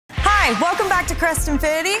Hi, welcome back to Crest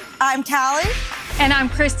Infiniti. I'm Callie. And I'm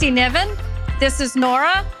Christy Niven. This is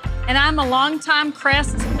Nora, and I'm a longtime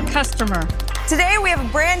Crest customer. Today we have a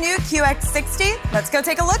brand new QX60. Let's go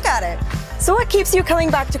take a look at it. So what keeps you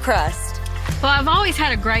coming back to Crest? Well, I've always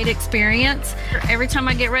had a great experience. Every time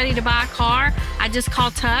I get ready to buy a car, I just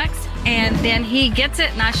call Tux, and then he gets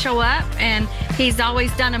it and I show up, and he's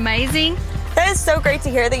always done amazing. That is so great to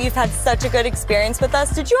hear that you've had such a good experience with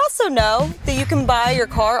us. Did you also know that you can buy your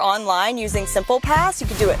car online using Simple Pass? You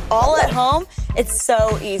can do it all at home. It's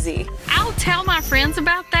so easy. I'll tell my friends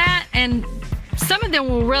about that, and some of them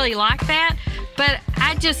will really like that, but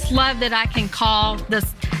I just love that I can call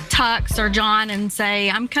this Tux or John and say,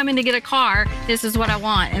 I'm coming to get a car, this is what I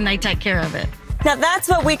want, and they take care of it. Now that's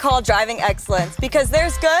what we call driving excellence, because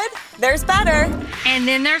there's good, there's better. And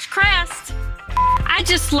then there's Crest. I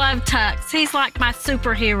just love Tux. He's like my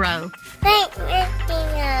superhero. Thanks, Christy.